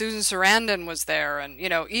 yeah, Susan Sarandon was there, and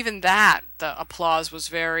even that the applause was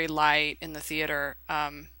very light in the theater.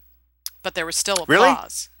 But there was still really,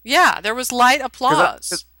 applause. Yeah, there was light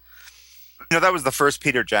applause. because that was the first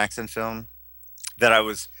Peter Jackson film that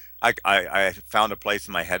I found a place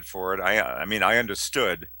in my head for it. I mean, I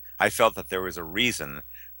understood. I felt that there was a reason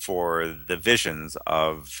for the visions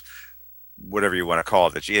of whatever you want to call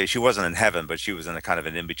it. That she wasn't in heaven, but she was in a kind of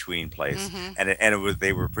an in between place, Hmm. and it was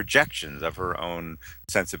they were projections of her own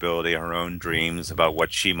sensibility, her own dreams about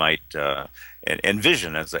what she might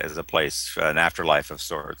envision as a place, an afterlife of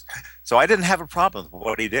sorts. So I didn't have a problem with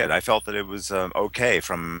what he did. I felt that it was okay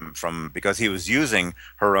from because he was using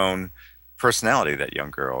her own personality, that young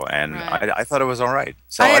girl, and Right. I thought it was all right.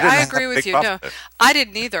 So I, I didn't I have agree a with big you. problem No, with it. I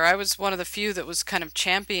didn't either. I was one of the few that was kind of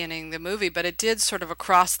championing the movie, but it did sort of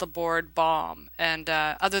across the board bomb. And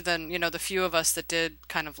other than, the few of us that did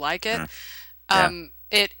kind of like it, Mm,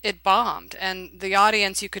 yeah. it bombed. And the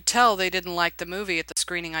audience, you could tell they didn't like the movie at the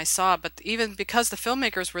screening I saw, but even because the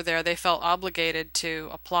filmmakers were there, they felt obligated to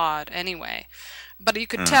applaud anyway. But you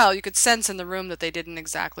could Mm, tell, you could sense in the room that they didn't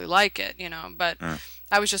exactly like it. But mm.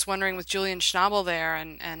 I was just wondering with Julian Schnabel there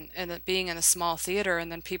and it being in a small theater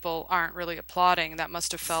and then people aren't really applauding, that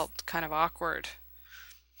must have felt kind of awkward.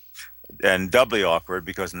 And doubly awkward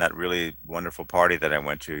because in that really wonderful party that I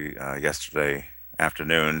went to yesterday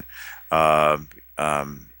afternoon, uh,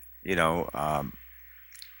 um, you know, um,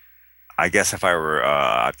 I guess if I were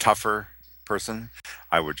a tougher person,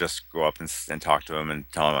 I would just go up and talk to him and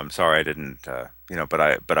tell him I'm sorry I didn't,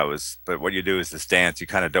 but what you do is this dance. You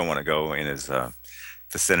kind of don't want to go in his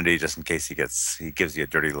vicinity just in case he gives you a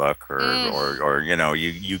dirty look Mm. or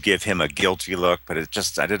you give him a guilty look. But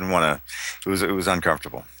I didn't want to. It was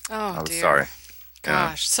uncomfortable. Oh I was dear. sorry. Yeah.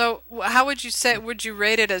 Gosh. So how would you say, would you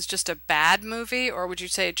rate it as just a bad movie or would you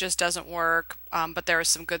say it just doesn't work, but there are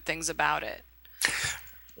some good things about it?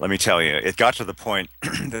 Let me tell you, it got to the point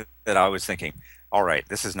that I was thinking, all right,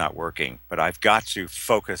 this is not working, but I've got to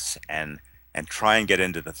focus and try and get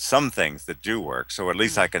into some things that do work, so at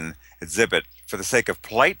least Mm. I can exhibit, for the sake of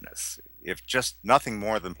politeness, if just nothing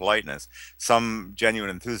more than politeness, some genuine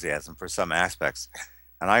enthusiasm for some aspects.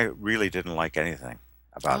 And I really didn't like anything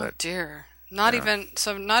about Oh it. dear. Yeah.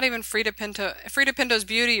 Not even Frida Pinto. Frida Pinto's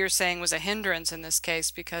beauty, you're saying, was a hindrance in this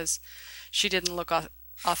case because she didn't look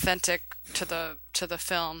authentic to the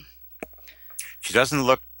film. She doesn't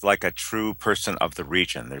look like a true person of the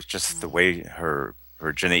region. There's just the Mm. way her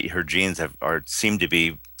genes seem to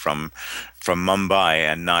be from Mumbai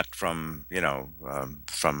and not from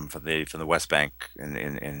from the West Bank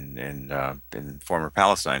in former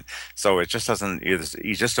Palestine. So it just doesn't.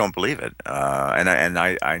 You just don't believe it. And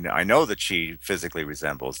I know that she physically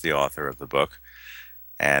resembles the author of the book,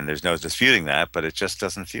 and there's no disputing that. But it just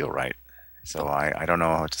doesn't feel right. So I don't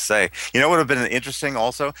know what to say. What would have been interesting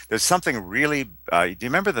also? There's something really. Do you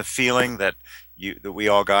remember the feeling that we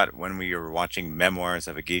all got when we were watching Memoirs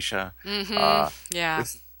of a Geisha? Mm-hmm. Yeah.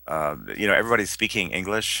 This, everybody's speaking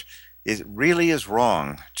English. It really is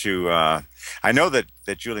wrong to. I know that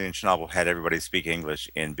Julian Schnabel had everybody speak English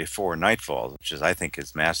in Before Nightfall, which is I think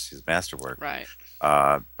his masterwork. Right.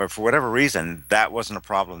 But for whatever reason, that wasn't a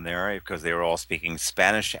problem there because they were all speaking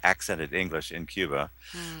Spanish accented English in Cuba.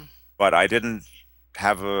 Mm. But I didn't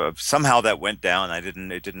have somehow that went down. It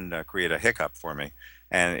didn't create a hiccup for me,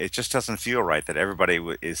 and it just doesn't feel right that everybody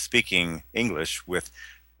is speaking English with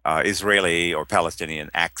Israeli or Palestinian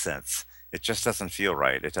accents. It just doesn't feel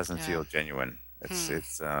right. It doesn't Yeah. feel genuine.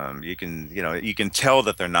 Hmm. You can tell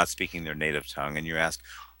that they're not speaking their native tongue, and you ask,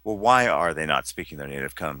 well, why are they not speaking their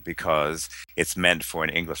native tongue? Because it's meant for an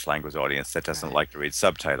English language audience that doesn't like to read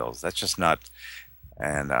subtitles. That's just not.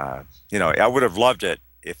 And I would have loved it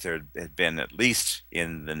if there had been at least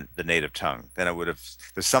in the native tongue. Then I would have.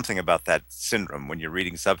 There's something about that syndrome when you're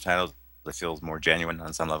reading subtitles that feels more genuine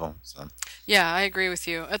on some level. So. Yeah, I agree with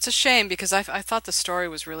you. It's a shame because I thought the story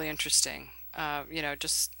was really interesting.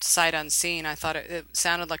 Just sight unseen, I thought it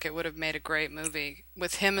sounded like it would have made a great movie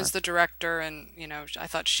with him as the director, and I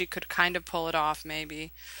thought she could kind of pull it off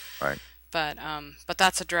maybe. Right. But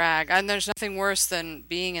that's a drag, and there's nothing worse than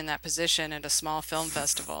being in that position at a small film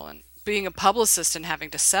festival and being a publicist and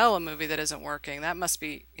having to sell a movie that isn't working. That must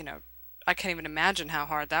be, I can't even imagine how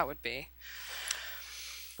hard that would be.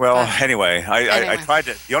 Well, anyway, I tried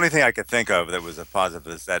to. The only thing I could think of that was a positive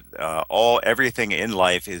is that everything in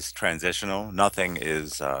life is transitional. Nothing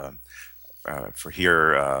is for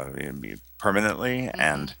here permanently.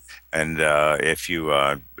 Mm-hmm. And if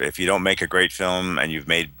you don't make a great film and you've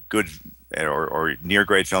made good or near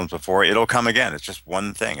great films before, it'll come again. It's just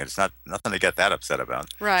one thing. It's nothing to get that upset about.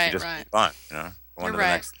 Right. Just right. Move on. Go on to the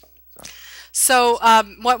next. So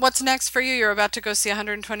what's next for you? You're about to go see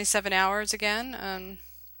 127 Hours again.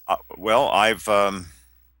 Well, I've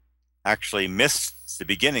actually missed the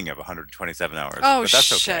beginning of 127 Hours. Oh, but that's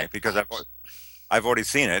shit. okay because I've already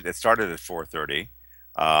seen it. It started at 4:30,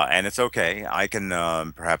 and it's okay. I can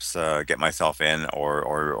perhaps get myself in,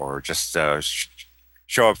 or just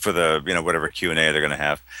show up for the whatever Q&A they're going to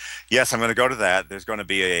have. Yes, I'm going to go to that. There's going to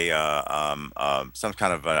be a some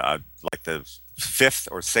kind of like the 5th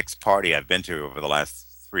or 6th party I've been to over the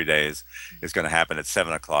last 3 days is going to happen at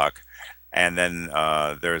 7:00. And then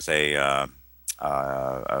there's a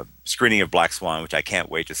screening of Black Swan, which I can't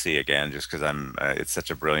wait to see again, just because it's such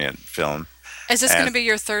a brilliant film. Is this going to be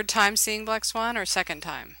your third time seeing Black Swan or second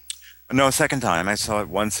time? No, second time. I saw it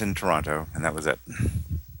once in Toronto, and that was it.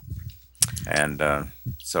 And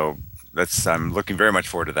so I'm looking very much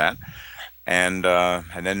forward to that. And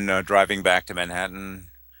then driving back to Manhattan,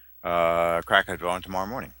 crack of dawn tomorrow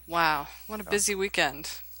morning. Wow, what a busy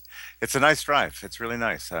weekend. It's a nice drive. It's really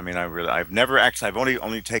nice. I mean, I've never actually. I've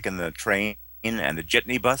only taken the train and the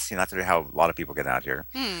jitney bus. That's how a lot of people get out here.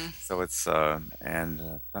 So it's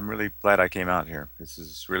and I'm really glad I came out here. This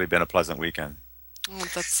has really been a pleasant weekend. Oh,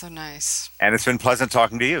 that's so nice. And it's been pleasant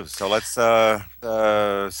talking to you. So let's Time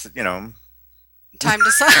to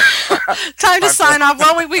sign off.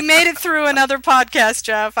 Well, we made it through another podcast,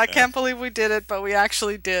 Jeff. I can't believe we did it, but we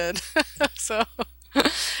actually did. So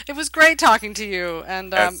it was great talking to you,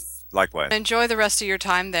 and. Likewise. Enjoy the rest of your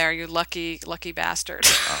time there, you lucky bastard.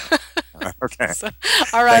 Okay.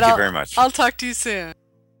 All right. Thank you very much. I'll talk to you soon.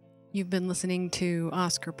 You've been listening to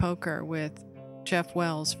Oscar Poker with Jeff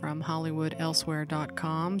Wells from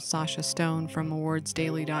HollywoodElsewhere.com, Sasha Stone from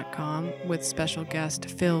AwardsDaily.com, with special guest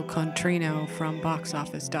Phil Contrino from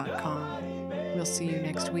BoxOffice.com. We'll see you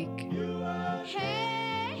next week. Hey.